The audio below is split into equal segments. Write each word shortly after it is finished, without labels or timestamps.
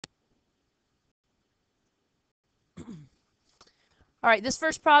All right, this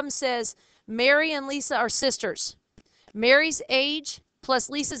first problem says Mary and Lisa are sisters. Mary's age plus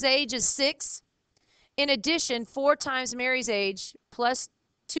Lisa's age is 6. In addition, 4 times Mary's age plus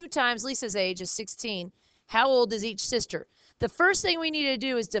 2 times Lisa's age is 16. How old is each sister? The first thing we need to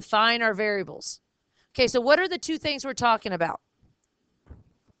do is define our variables. Okay, so what are the two things we're talking about?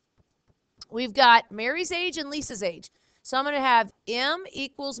 We've got Mary's age and Lisa's age. So I'm going to have M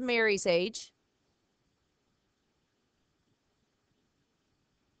equals Mary's age.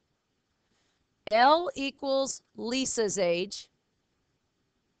 L equals Lisa's age.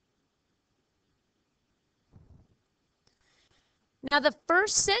 Now the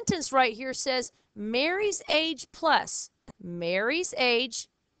first sentence right here says Mary's age plus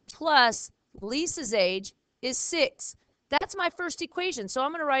Lisa's age is 6. That's my first equation. So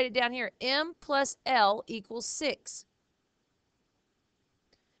I'm going to write it down here. M plus L equals 6.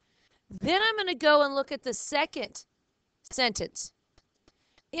 Then I'm going to go and look at the second sentence.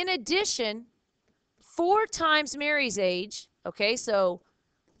 In addition, 4 times Mary's age, okay, so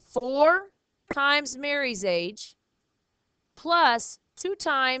 4 times Mary's age plus 2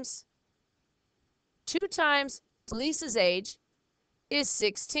 times Lisa's age is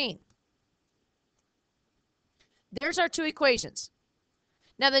 16. There's our two equations.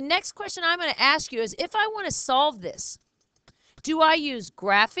 Now the next question I'm going to ask you is, if I want to solve this, do I use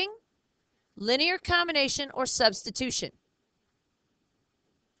graphing, linear combination, or substitution?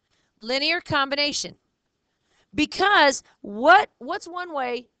 Linear combination. Because what's one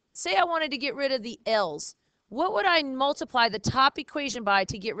way, say I wanted to get rid of the L's. What would I multiply the top equation by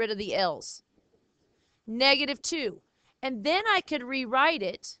to get rid of the L's? -2. And then I could rewrite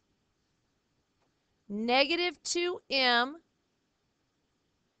it -2m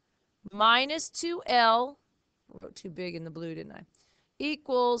minus 2l, I wrote too big in the blue, didn't I,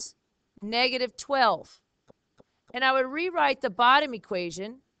 equals -12. And I would rewrite the bottom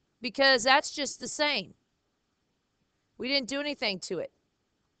equation because that's just the same. We didn't do anything to it.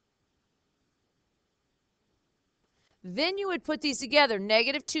 Then you would put these together.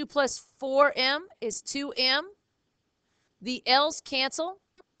 -2 plus 4m is 2m. The L's cancel.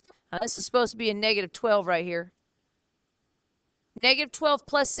 This is supposed to be a -12 right here. -12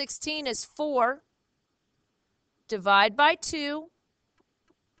 plus 16 is 4. Divide by 2.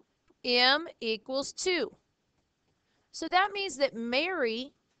 M equals 2. So that means that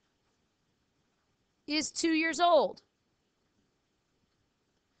Mary is 2 years old.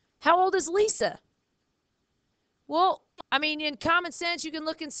 How old is Lisa? Well, I mean, in common sense, you can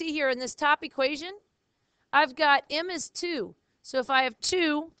look and see here in this top equation, I've got M is 2. So if I have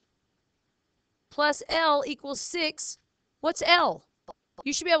 2 plus L equals 6, what's L?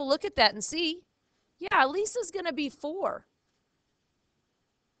 You should be able to look at that and see. Yeah, Lisa's going to be 4.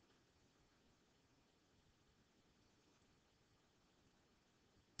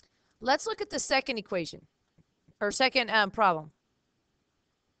 Let's look at the second equation, or second problem.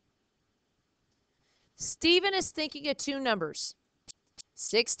 Stephen is thinking of two numbers.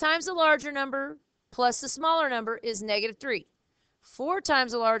 6 times the larger number plus the smaller number is -3. 4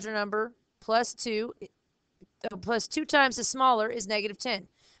 times the larger number plus 2 times the smaller is -10.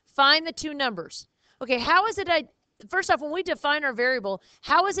 Find the two numbers. Okay, how is it, first off, when we define our variable,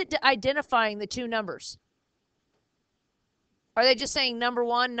 how is it identifying the two numbers? Are they just saying number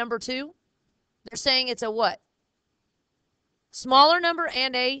 1, number 2? They're saying it's a what? Smaller number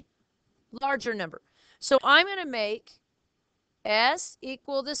and a larger number. So I'm going to make S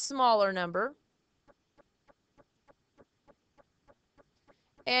equal the smaller number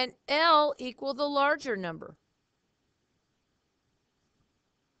and L equal the larger number.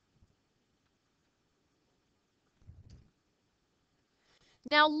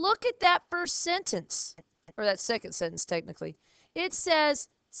 Now look at that first sentence, or that second sentence technically. It says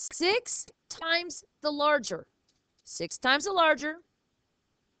 6 times the larger. 6 times the larger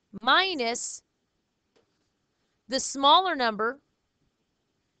minus the smaller number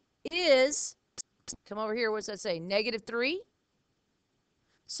is, come over here, what does that say? -3.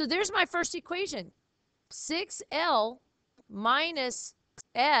 So there's my first equation. 6L minus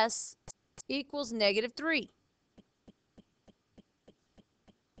S equals -3.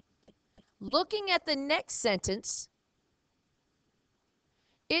 Looking at the next sentence,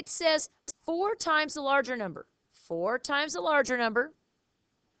 it says 4 times the larger number. 4 times the larger number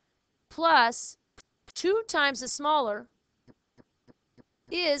plus 2 times the smaller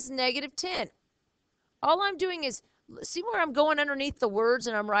is -10. All I'm doing is, see where I'm going underneath the words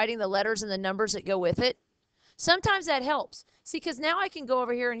and I'm writing the letters and the numbers that go with it? Sometimes that helps. See, because now I can go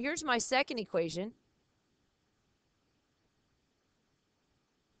over here and here's my second equation.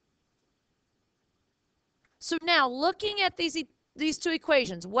 So now looking at these these two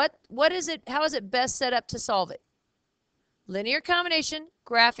equations, what is it, how is it best set up to solve it? Linear combination,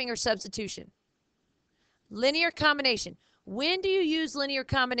 graphing, or substitution? Linear combination. When do you use linear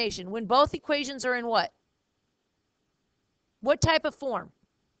combination? When both equations are in what? What type of form?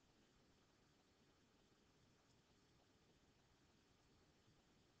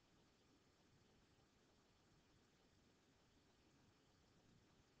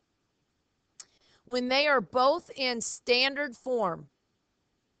 When they are both in standard form.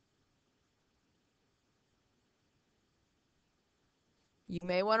 You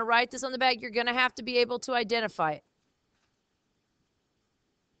may want to write this on the back. You're going to have to be able to identify it.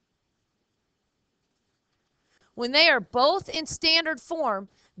 When they are both in standard form,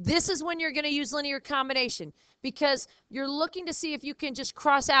 this is when you're going to use linear combination, because you're looking to see if you can just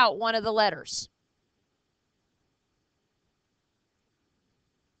cross out one of the letters.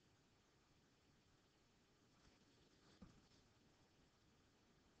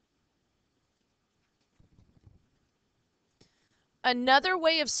 Another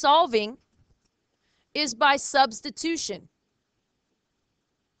way of solving is by substitution.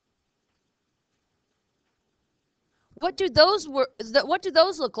 What do those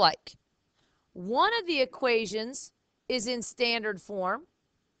look like? One of the equations is in standard form.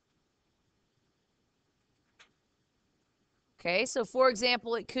 Okay, so for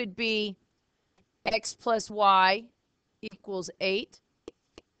example, it could be x plus y equals 8.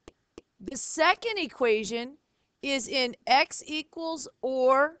 The second equation is in x equals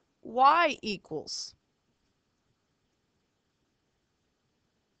or y equals.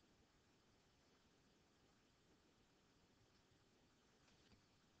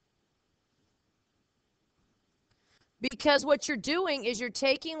 Because what you're doing is you're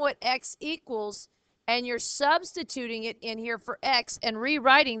taking what x equals and you're substituting it in here for x and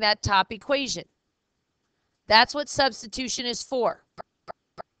rewriting that top equation. That's what substitution is for.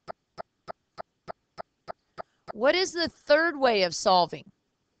 What is the third way of solving?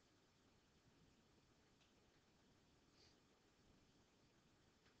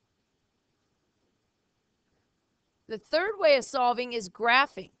 The third way of solving is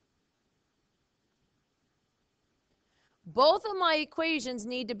graphing. Both of my equations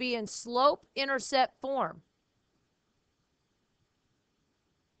need to be in slope-intercept form.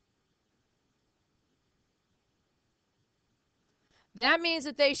 That means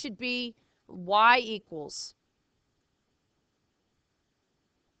that they should be y equals.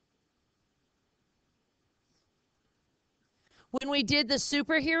 When we did the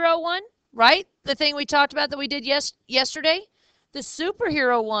superhero one, right? The thing we talked about that we did yesterday, the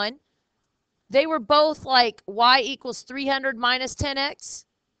superhero one, they were both like y equals 300 minus 10x.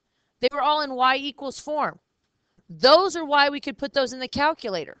 They were all in y equals form. Those are why we could put those in the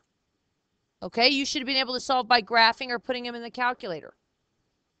calculator. Okay, you should have been able to solve by graphing or putting them in the calculator.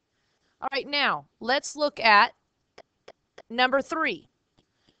 All right, now let's look at number 3.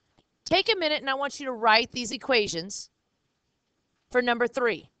 Take a minute and I want you to write these equations for number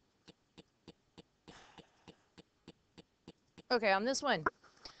 3. Okay, on this one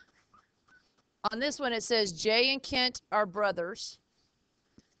it says Jay and Kent are brothers.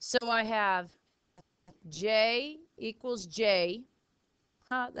 So I have J equals J.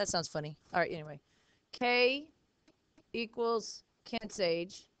 That sounds funny. All right, anyway. K equals Kent's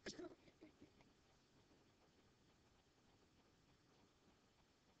age.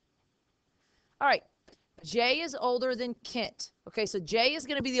 All right, J is older than Kent. Okay, so J is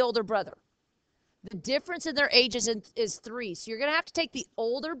going to be the older brother. The difference in their ages is 3. So you're going to have to take the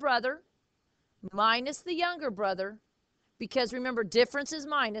older brother minus the younger brother, because remember, difference is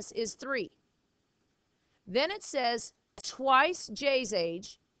minus is 3. Then it says twice J's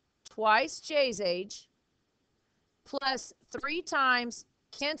age plus 3 times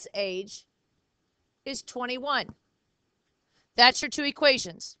Kent's age is 21. That's your two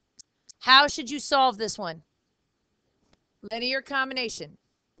equations. How should you solve this one? Linear combination.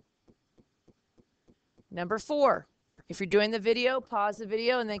 Number 4. If you're doing the video, pause the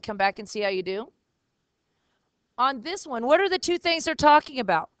video and then come back and see how you do. On this one, what are the two things they're talking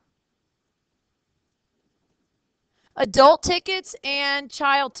about? Adult tickets and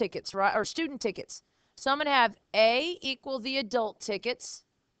child tickets, right? Or student tickets. So I'm going to have A equal the adult tickets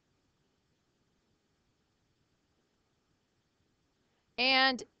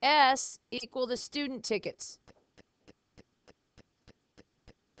and S equal the student tickets.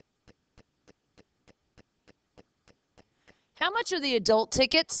 How much are the adult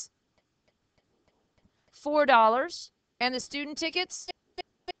tickets? $4. And the student tickets?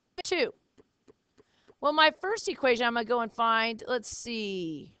 $2. Well, my first equation I'm going to go and find, let's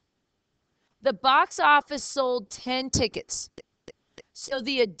see. The box office sold 10 tickets. So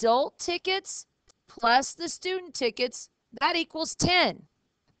the adult tickets plus the student tickets, that equals 10.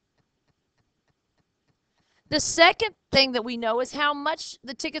 The second thing that we know is how much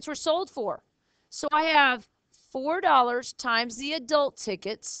the tickets were sold for. So I have $4 times the adult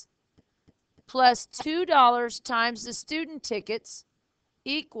tickets plus $2 times the student tickets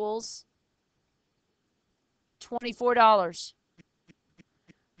equals $24.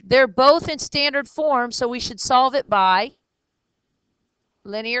 They're both in standard form, so we should solve it by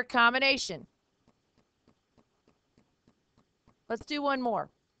linear combination. Let's do one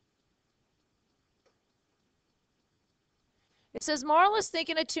more. It says Marla's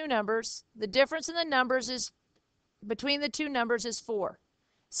thinking of two numbers. The difference in the numbers is between the two numbers is 4.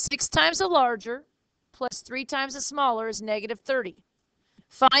 6 times the larger plus 3 times the smaller is negative 30.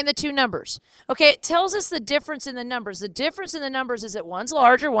 Find the two numbers. Okay, it tells us the difference in the numbers. The difference in the numbers is that one's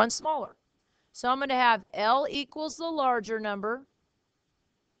larger, one's smaller. So I'm going to have L equals the larger number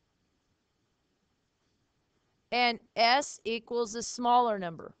and S equals the smaller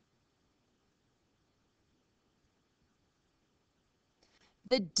number.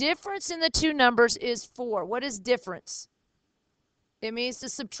 The difference in the two numbers is 4. What is difference? It means to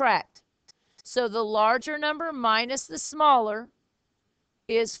subtract. So the larger number minus the smaller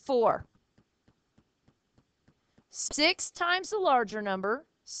is 4. 6 times the larger number,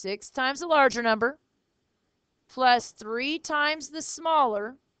 6 times the larger number, plus 3 times the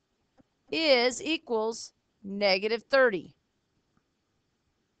smaller is equals negative 30.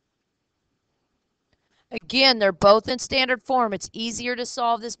 Again, they're both in standard form. It's easier to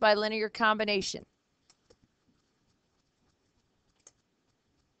solve this by linear combination.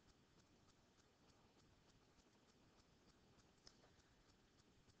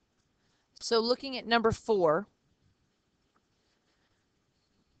 So looking at number 4,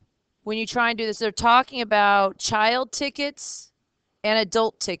 when you try and do this, they're talking about child tickets and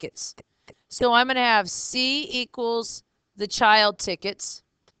adult tickets. So I'm going to have C equals the child tickets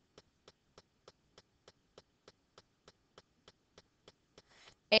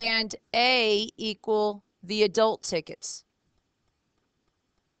and A equal the adult tickets.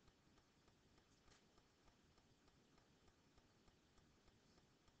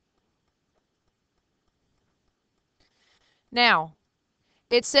 Now,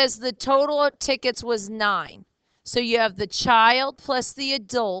 it says the total of tickets was 9. So you have the child plus the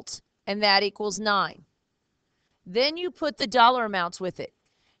adult, and that equals 9. Then you put the dollar amounts with it.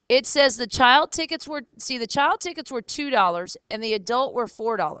 It says the child tickets were, the child tickets were $2 and the adult were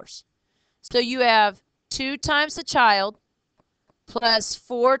 $4. So you have 2 times the child plus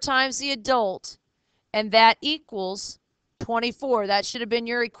 4 times the adult, and that equals 24. That should have been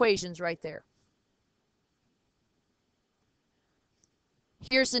your equations right there.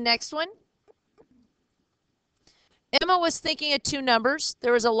 Here's the next one. Emma was thinking of two numbers.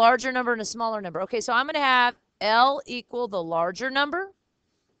 There was a larger number and a smaller number. Okay, so I'm going to have L equal the larger number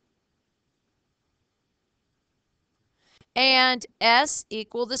and S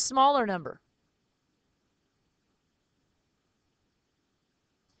equal the smaller number.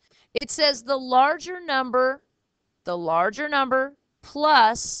 It says the larger number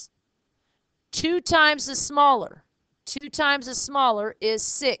plus 2 times the smaller. 2 times the smaller is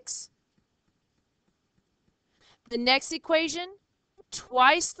 6. The next equation,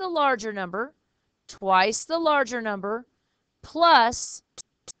 twice the larger number plus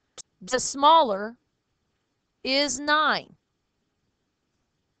the smaller is 9.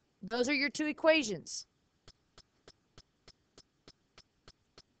 Those are your two equations.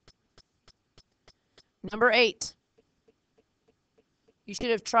 Number 8. You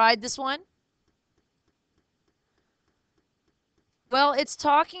should have tried this one. Well, it's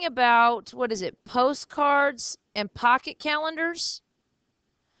talking about, what is it, postcards and pocket calendars?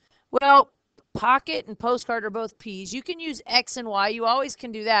 Well, pocket and postcard are both P's. You can use X and Y. You always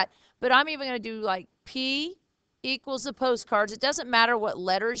can do that. But I'm even going to do like P equals the postcards. It doesn't matter what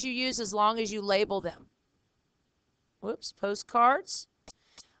letters you use as long as you label them. Whoops, postcards.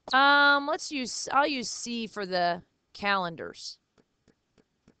 I'll use C for the calendars.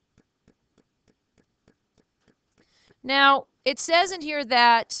 Now, it says in here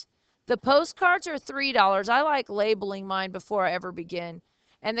that the postcards are $3. I like labeling mine before I ever begin.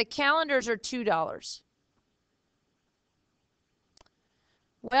 And the calendars are $2.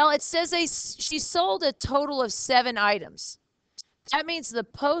 Well, it says she sold a total of 7 items. That means the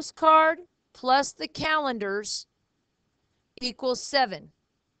postcard plus the calendars equals 7.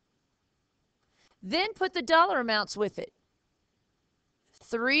 Then put the dollar amounts with it.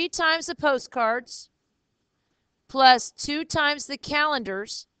 3 times the postcards plus 2 times the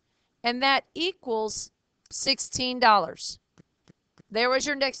calendars, and that equals $16. There was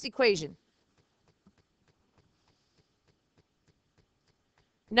your next equation.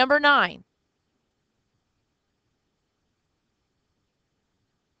 Number 9.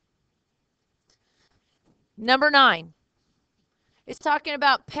 Number 9. It's talking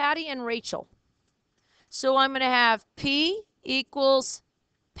about Patty and Rachel. So I'm going to have P equals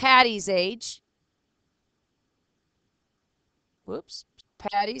Patty's age. Whoops.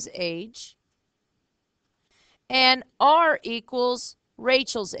 Patty's age. And R equals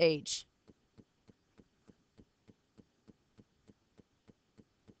Rachel's age.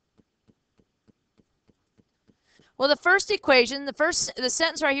 Well, the first equation, the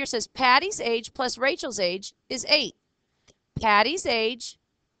sentence right here says Patty's age plus Rachel's age is 8. Patty's age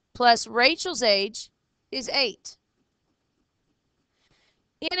plus Rachel's age is 8.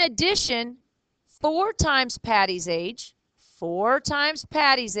 In addition, 4 times Patty's age, 4 times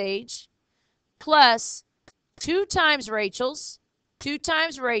Patty's age, plus 2 times Rachel's, 2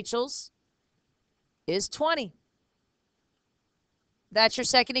 times Rachel's is 20. That's your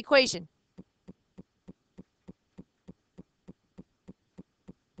second equation.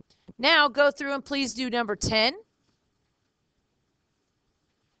 Now go through and please do number 10.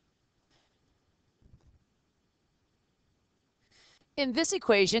 In this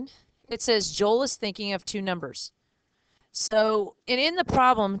equation, it says Joel is thinking of 2 numbers. So, and in the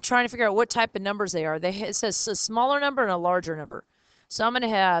problem, trying to figure out what type of numbers they are, it says a smaller number and a larger number. So I'm going to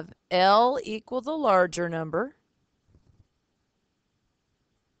have L equal the larger number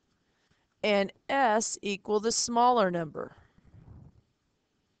and S equal the smaller number.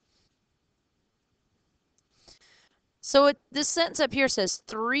 So this sentence up here says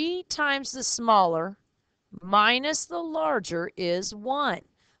 3 times the smaller minus the larger is 1.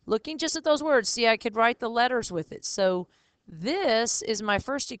 Looking just at those words, see, I could write the letters with it. So this is my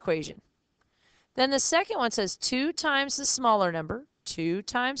first equation. Then the second one says 2 times the smaller number, 2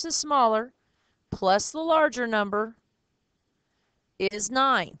 times the smaller, plus the larger number is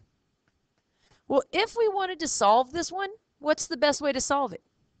 9. Well, if we wanted to solve this one, what's the best way to solve it?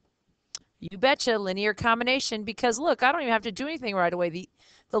 You betcha, linear combination, because look, I don't even have to do anything right away.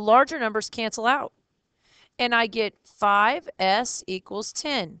 The larger numbers cancel out. And I get 5s equals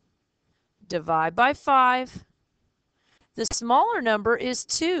 10. Divide by 5. The smaller number is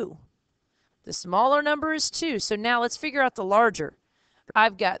 2. The smaller number is 2. So now let's figure out the larger.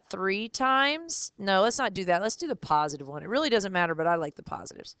 I've got 3 times. No, let's not do that. Let's do the positive one. It really doesn't matter, but I like the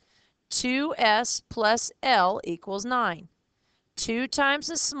positives. 2s plus L equals 9. 2 times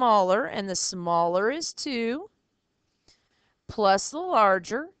the smaller, and the smaller is 2, plus the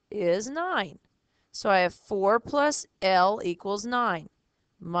larger is 9. So I have 4 plus L equals 9,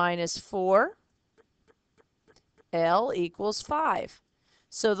 minus 4, L equals 5.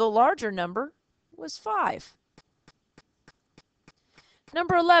 So the larger number was 5.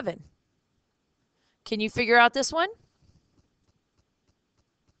 Number 11. Can you figure out this one?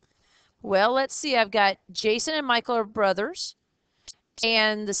 Well, let's see. I've got Jason and Michael are brothers,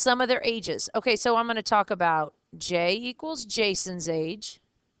 and the sum of their ages. Okay, so I'm going to talk about J equals Jason's age,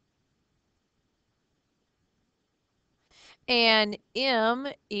 and M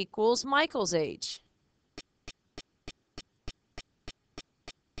equals Michael's age.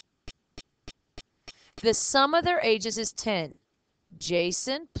 The sum of their ages is 10.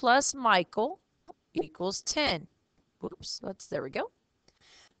 Jason plus Michael equals 10. Whoops, there we go.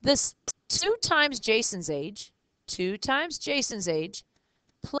 This 2 times Jason's age, 2 times Jason's age,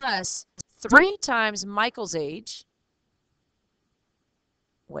 plus 3 times Michael's age.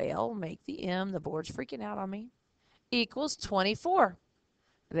 Well, make the M, the board's freaking out on me, equals 24.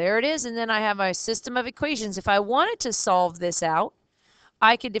 There it is, and then I have my system of equations. If I wanted to solve this out,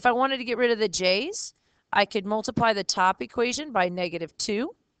 I could, if I wanted to get rid of the J's, I could multiply the top equation by -2.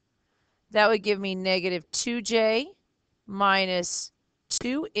 That would give me -2J minus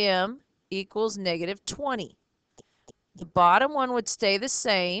 2M equals -20. The bottom one would stay the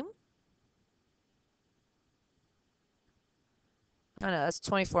same. I know, that's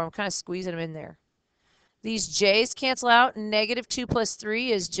 24. I'm kind of squeezing them in there. These J's cancel out. -2 plus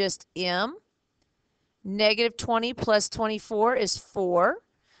 3 is just M. -20 plus 24 is 4.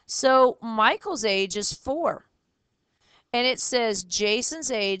 So Michael's age is 4. And it says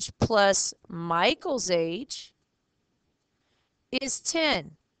Jason's age plus Michael's age is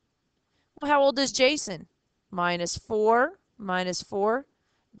 10. Well, how old is Jason? -4 minus 4.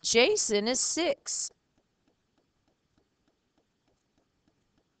 Jason is 6.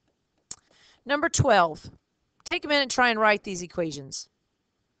 Number 12. Take a minute and try and write these equations.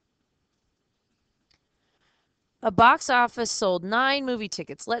 A box office sold 9 movie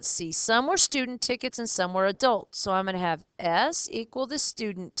tickets. Let's see. Some were student tickets and some were adult. So I'm going to have S equal the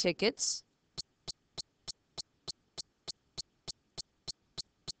student tickets.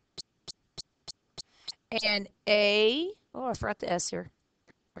 And A, oh, I forgot the S here.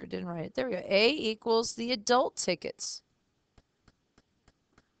 Or I didn't write it. There we go. A equals the adult tickets.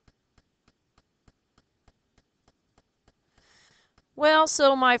 Well,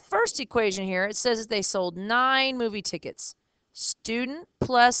 so my first equation here, it says that they sold 9 movie tickets. Student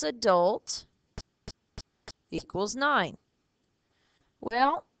plus adult equals 9.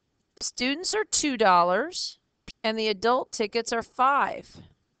 Well, students are $2 and the adult tickets are $5.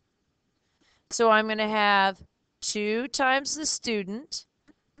 So I'm going to have 2 times the student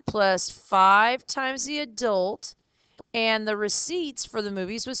plus 5 times the adult, and the receipts for the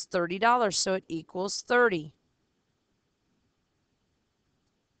movies was $30, so it equals 30.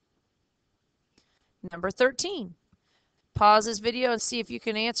 Number 13. Pause this video and see if you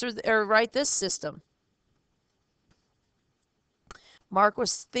can answer or write this system. Mark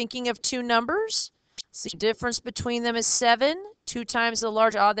was thinking of 2 numbers. So the difference between them is 7. 2 times the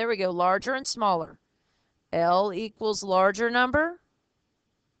larger, there we go, larger and smaller. L equals larger number.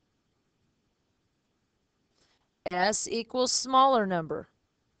 S equals smaller number.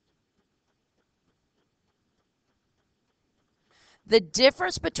 The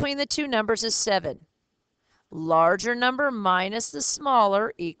difference between the 2 numbers is 7. Larger number minus the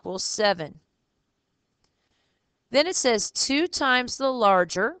smaller equals 7. Then it says 2 times the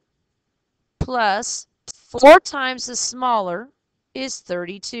larger plus 4 times the smaller is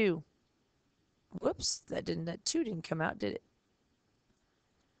 32. Whoops, that 2 didn't come out, did it?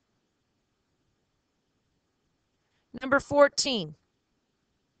 Number 14.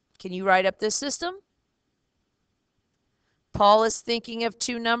 Can you write up this system? Paul is thinking of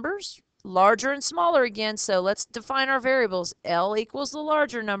 2 numbers, larger and smaller again, so let's define our variables. L equals the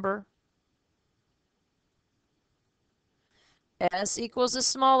larger number. S equals the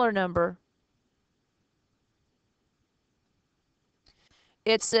smaller number.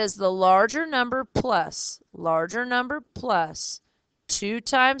 It says the larger number plus 2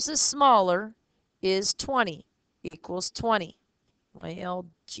 times the smaller is 20 equals 20.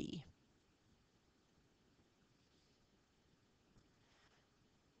 LG.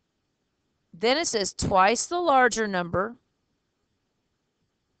 Then it says twice the larger number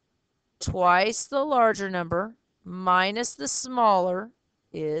minus the smaller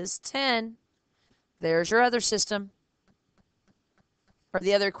is 10. There's your other system. Or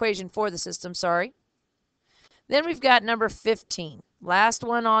the other equation for the system, sorry. Then we've got number 15. Last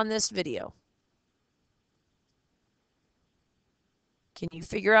one on this video. Can you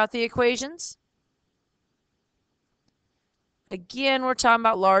figure out the equations? Again, we're talking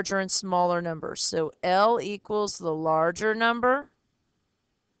about larger and smaller numbers. So L equals the larger number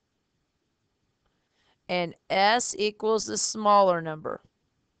and S equals the smaller number.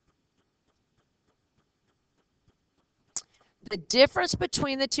 The difference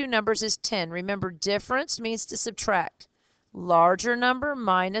between the 2 numbers is 10. Remember, difference means to subtract. Larger number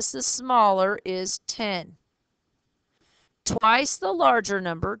minus the smaller is 10. Twice the larger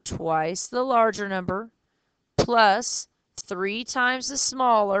number plus 3 times the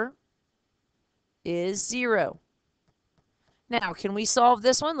smaller is 0. Now, can we solve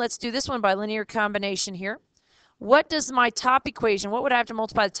this one? Let's do this one by linear combination here. What does my top equation, what would I have to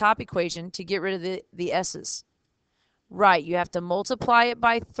multiply the top equation to get rid of the s's? Right, you have to multiply it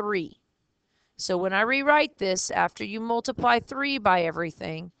by 3. So when I rewrite this, after you multiply 3 by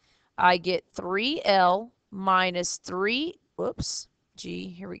everything, I get 3L minus 3,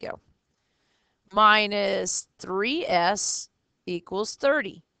 here we go, minus 3S equals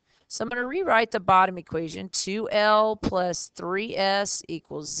 30. So I'm going to rewrite the bottom equation. 2L plus 3S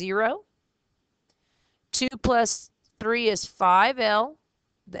equals 0. 2 plus 3 is 5L.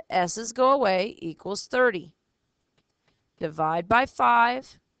 The S's go away, equals 30. Divide by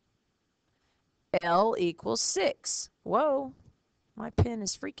 5. L equals 6. Whoa, my pen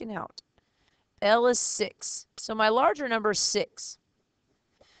is freaking out. L is 6. So my larger number is 6.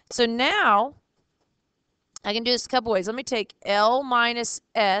 So now I can do this a couple ways. Let me take L minus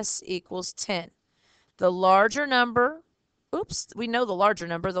S equals 10. The larger number, we know the larger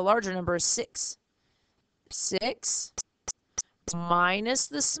number. The larger number is 6. 6 minus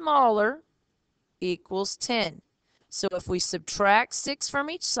the smaller equals 10. So if we subtract 6 from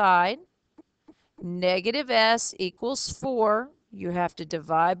each side, negative S equals 4. You have to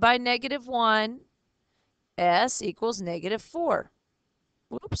divide by negative 1. S equals negative 4.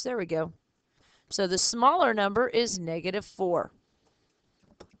 There we go. So the smaller number is negative 4.